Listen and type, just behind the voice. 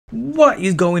What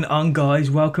is going on,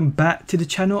 guys? Welcome back to the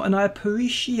channel and I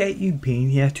appreciate you being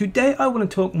here. Today I want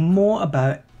to talk more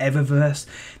about Eververse.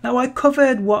 Now, I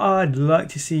covered what I'd like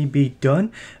to see be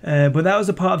done, but that was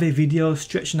a part of a video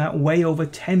stretching out way over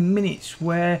 10 minutes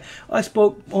where I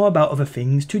spoke more about other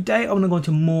things. Today I want to go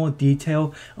into more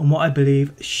detail on what I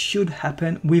believe should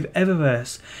happen with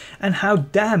Eververse and how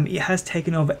damn it has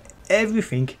taken over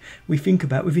everything we think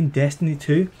about within Destiny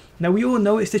 2. Now, we all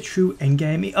know it's the true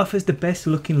endgame. It offers the best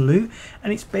looking loot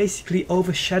and it's basically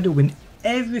overshadowing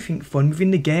everything fun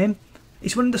within the game.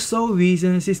 It's one of the sole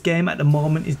reasons this game at the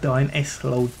moment is dying a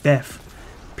slow death.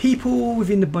 People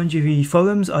within the Bungie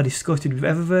forums are disgusted with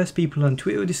Eververse, people on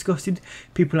Twitter are disgusted,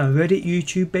 people on Reddit,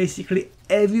 YouTube, basically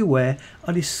everywhere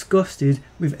are disgusted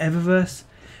with Eververse.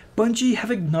 Bungie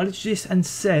have acknowledged this and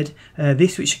said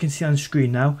this, which you can see on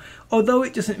screen now. Although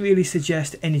it doesn't really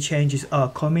suggest any changes are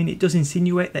coming, it does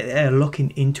insinuate that they're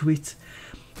looking into it.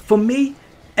 For me,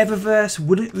 Eververse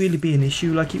wouldn't really be an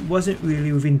issue, like it wasn't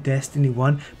really within Destiny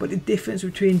 1, but the difference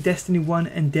between Destiny 1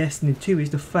 and Destiny 2 is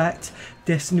the fact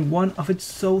Destiny 1 offered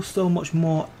so much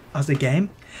more as a game.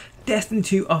 Destiny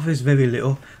 2 offers very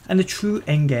little, and the true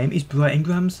endgame is bright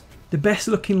engrams. The best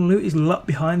looking loot is locked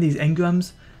behind these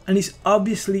engrams. And it's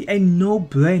obviously a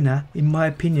no-brainer, in my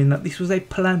opinion, that this was a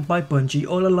plan by Bungie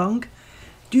all along.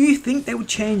 Do you think they would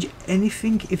change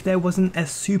anything if there wasn't a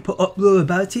super uproar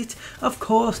about it? Of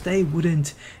course they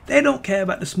wouldn't. They don't care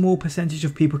about the small percentage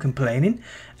of people complaining.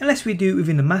 Unless we do it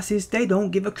within the masses, they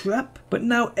don't give a crap. But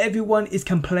now everyone is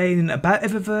complaining about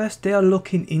Eververse, they are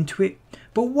looking into it.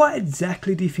 But what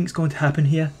exactly do you think is going to happen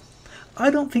here? I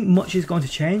don't think much is going to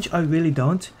change, I really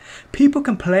don't. People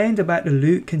complained about the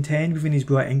loot contained within his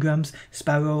bright engrams,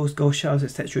 sparrows, ghost shells,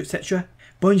 etc, etc.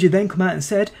 Bungie then come out and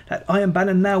said that Iron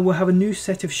Banner now will have a new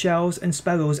set of shells and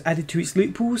sparrows added to its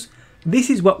loot pools. This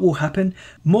is what will happen.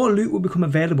 More loot will become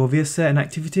available via certain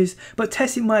activities, but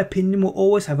Tess, in my opinion, will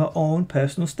always have her own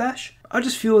personal stash. I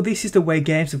just feel this is the way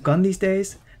games have gone these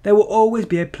days. There will always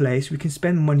be a place we can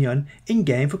spend money on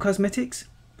in-game for cosmetics.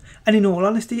 And in all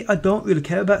honesty, I don't really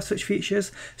care about such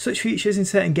features. Such features in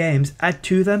certain games add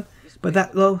to them, but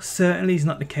that though certainly is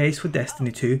not the case for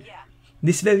Destiny 2.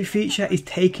 This very feature is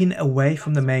taken away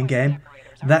from the main game.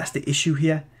 That's the issue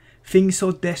here. Things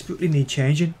so desperately need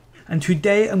changing. And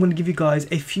today I'm going to give you guys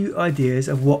a few ideas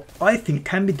of what I think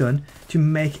can be done to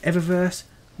make Eververse,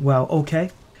 well,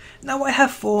 okay. Now, I have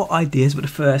 4 ideas, but the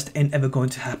first ain't ever going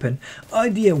to happen.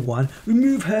 Idea 1,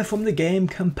 remove her from the game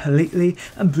completely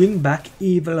and bring back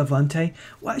Eva Levante.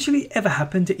 What actually ever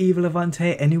happened to Eva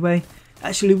Levante anyway?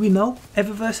 Actually, we know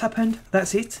Eververse happened,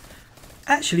 that's it.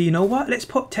 Actually, you know what? Let's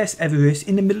put Tess Eververse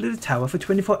in the middle of the tower for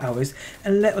 24 hours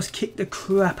and let us kick the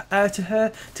crap out of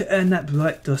her to earn that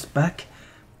bright dust back.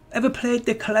 Ever played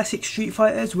the classic Street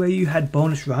Fighters where you had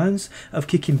bonus rounds of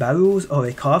kicking barrels or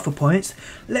a car for points?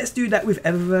 Let's do that with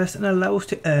Eververse and allow us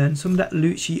to earn some of that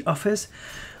loot she offers.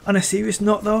 On a serious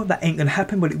note though, that ain't gonna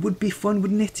happen, but it would be fun,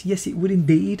 wouldn't it? Yes, it would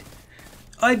indeed.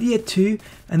 Idea 2,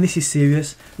 and this is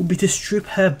serious, would be to strip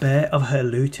her bare of her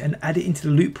loot and add it into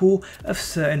the loot pool of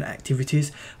certain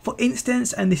activities. For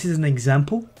instance, and this is an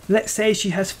example, let's say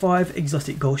she has 5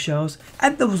 exotic gold shells.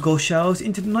 Add those gold shells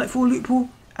into the Nightfall loot pool.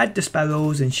 Add the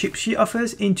sparrows and ships she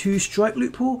offers into strike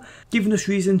loot pool, giving us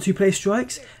reason to play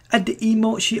strikes. Add the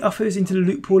emote she offers into the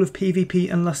loot pool of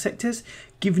PvP and lost sectors,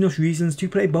 giving us reasons to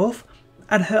play both.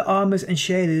 Add her armors and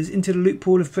shaders into the loot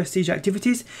pool of prestige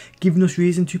activities, giving us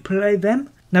reason to play them.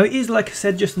 Now, it is, like I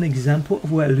said, just an example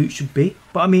of where loot should be,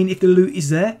 but I mean, if the loot is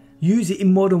there, use it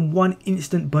in more than one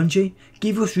instant, Bungie.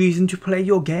 Give us reason to play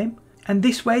your game. And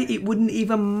this way, it wouldn't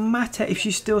even matter if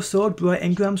she still sold bright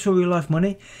engrams for real life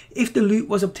money. If the loot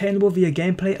was obtainable via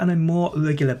gameplay on a more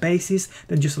regular basis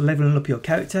than just leveling up your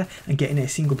character and getting a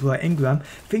single bright engram,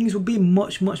 things would be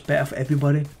much better for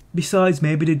everybody. Besides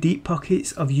maybe the deep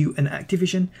pockets of you and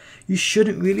Activision, you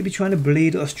shouldn't really be trying to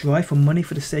bleed or strive for money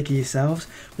for the sake of yourselves.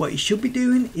 What you should be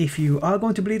doing, if you are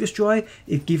going to bleed or strive,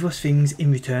 is give us things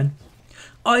in return.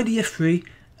 Idea 3.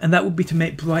 And that would be to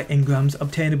make bright engrams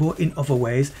obtainable in other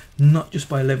ways, not just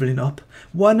by leveling up.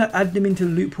 Why not add them into the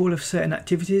loot pool of certain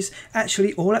activities?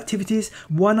 Actually, all activities.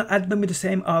 Why not add them with the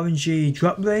same RNG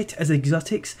drop rate as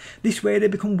exotics? This way they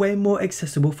become way more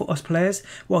accessible for us players,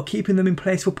 while keeping them in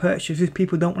place for purchase if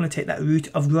people don't want to take that route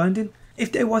of grinding.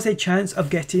 If there was a chance of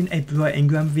getting a bright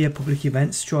engram via public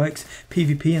events, strikes,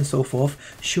 PvP and so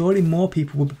forth, surely more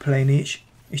people would be playing each.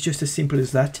 It's just as simple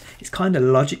as that. It's kind of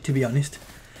logic, to be honest.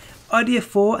 Idea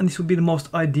 4, and this would be the most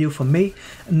ideal for me,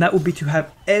 and that would be to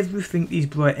have everything these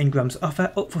bright engrams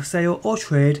offer up for sale or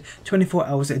trade 24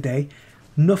 hours a day.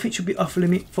 Nothing should be off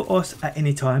limit for us at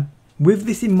any time. With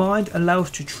this in mind, allow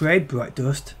us to trade bright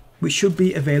dust, which should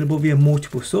be available via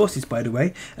multiple sources by the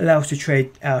way, allow us to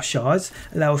trade our shards,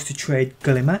 allow us to trade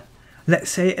glimmer.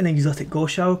 Let's say an exotic gold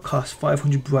shower costs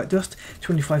 500 bright dust,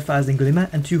 25,000 glimmer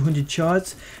and 200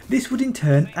 shards. This would in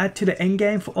turn add to the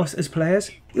endgame for us as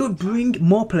players. It would bring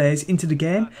more players into the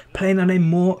game, playing on a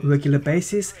more regular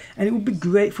basis, and it would be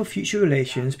great for future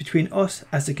relations between us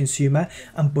as the consumer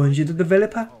and Bungie the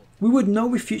developer. We would know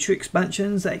with future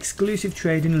expansions that exclusive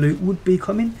trading loot would be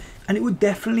coming, and it would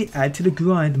definitely add to the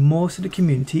grind most of the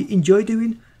community enjoy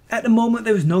doing. At the moment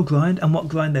there is no grind, and what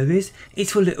grind there is,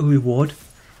 it's for little reward.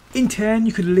 In turn,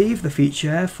 you could leave the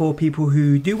feature for people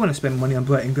who do want to spend money on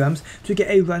bright engrams to get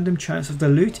a random chance of the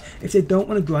loot if they don't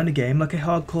want to grind a game like a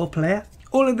hardcore player.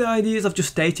 All of the ideas I've just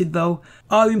stated though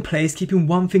are in place, keeping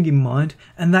one thing in mind,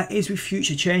 and that is with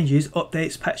future changes,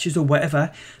 updates, patches or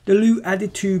whatever, the loot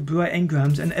added to bright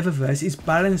engrams and Eververse is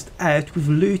balanced out with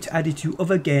loot added to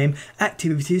other game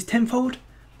activities tenfold.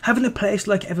 Having a place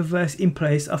like Eververse in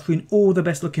place offering all the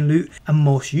best looking loot and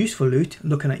most useful loot,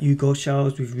 looking at you gold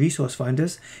showers with resource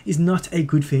finders, is not a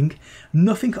good thing.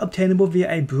 Nothing obtainable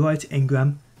via a bright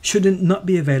engram shouldn't not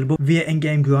be available via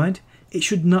endgame grind. It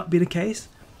should not be the case.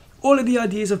 All of the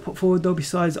ideas I've put forward though,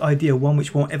 besides idea 1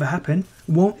 which won't ever happen,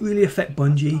 won't really affect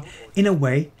Bungie in a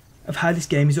way of how this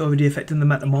game is already affecting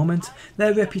them at the moment.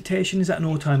 Their reputation is at an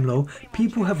all-time low,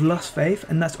 people have lost faith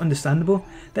and that's understandable.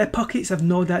 Their pockets have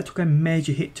no doubt took a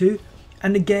major hit too,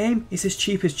 and the game is as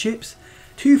cheap as chips.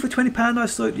 2 for £20 I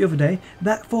saw it the other day.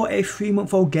 That for a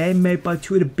 3-month-old game made by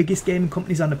 2 of the biggest gaming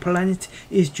companies on the planet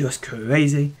is just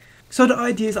crazy. So the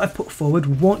ideas I put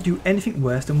forward won't do anything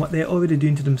worse than what they're already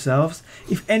doing to themselves.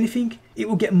 If anything, it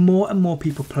will get more and more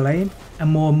people playing and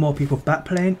more people back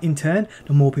playing. In turn,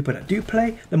 the more people that do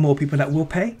play, the more people that will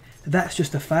pay. That's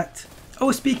just a fact. I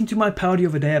was speaking to my pal the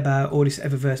other day about all this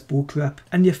Eververse bullcrap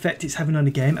and the effect it's having on the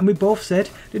game, and we both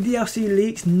said the DLC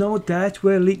leaks no doubt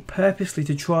were leaked purposely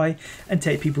to try and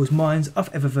take people's minds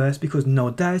off Eververse, because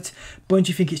no doubt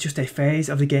Bungie think it's just a phase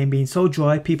of the game being so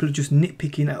dry people are just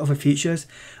nitpicking at other features.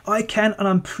 I can, and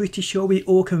I'm pretty sure we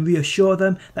all can reassure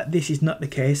them that this is not the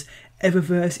case.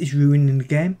 Eververse is ruining the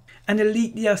game, and the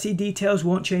leaked DLC details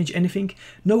won't change anything.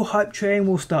 No hype train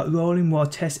will start rolling while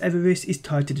Tess Eververse is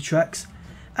tied to the tracks.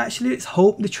 Actually, let's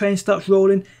hope the train starts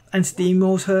rolling and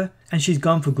steamrolls her and she's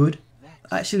gone for good.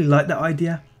 I actually like that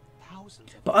idea.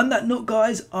 But on that note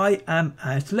guys, I am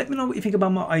out. Let me know what you think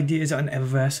about my ideas on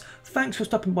Eververse. Thanks for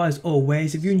stopping by as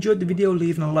always. If you enjoyed the video,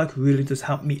 leaving a like really does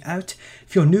help me out.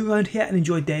 If you're new around here and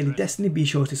enjoy Daily Destiny, be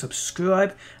sure to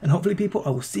subscribe. And hopefully people,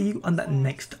 I will see you on that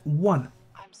next one.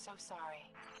 I'm so sorry.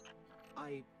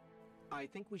 I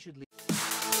think we should leave.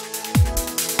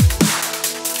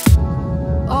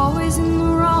 Always in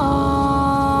the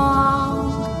wrong,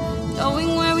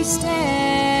 knowing where we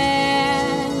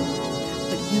stand,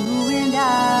 but you and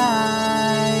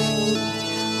I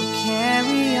will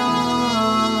carry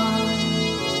on.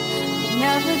 We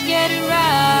never get it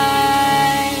right.